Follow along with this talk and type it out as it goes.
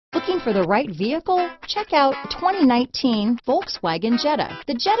Looking for the right vehicle? Check out 2019 Volkswagen Jetta.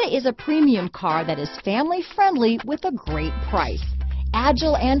 The Jetta is a premium car that is family friendly with a great price.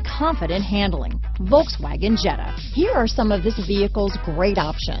 Agile and confident handling. Volkswagen Jetta. Here are some of this vehicle's great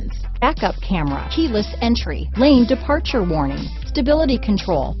options: backup camera, keyless entry, lane departure warning, stability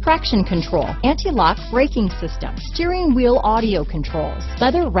control, traction control, anti-lock braking system, steering wheel audio controls,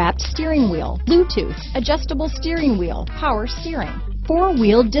 leather-wrapped steering wheel, Bluetooth, adjustable steering wheel, power steering,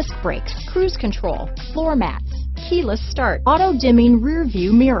 four-wheel disc brakes, cruise control, floor mats, keyless start, auto-dimming rear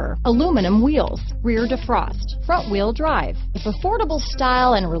view mirror, aluminum wheels, rear defrost, front-wheel drive. If affordable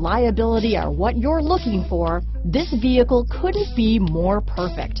style and reliability are what you're looking for, this vehicle couldn't be more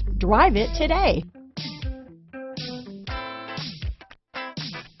perfect. Drive it today.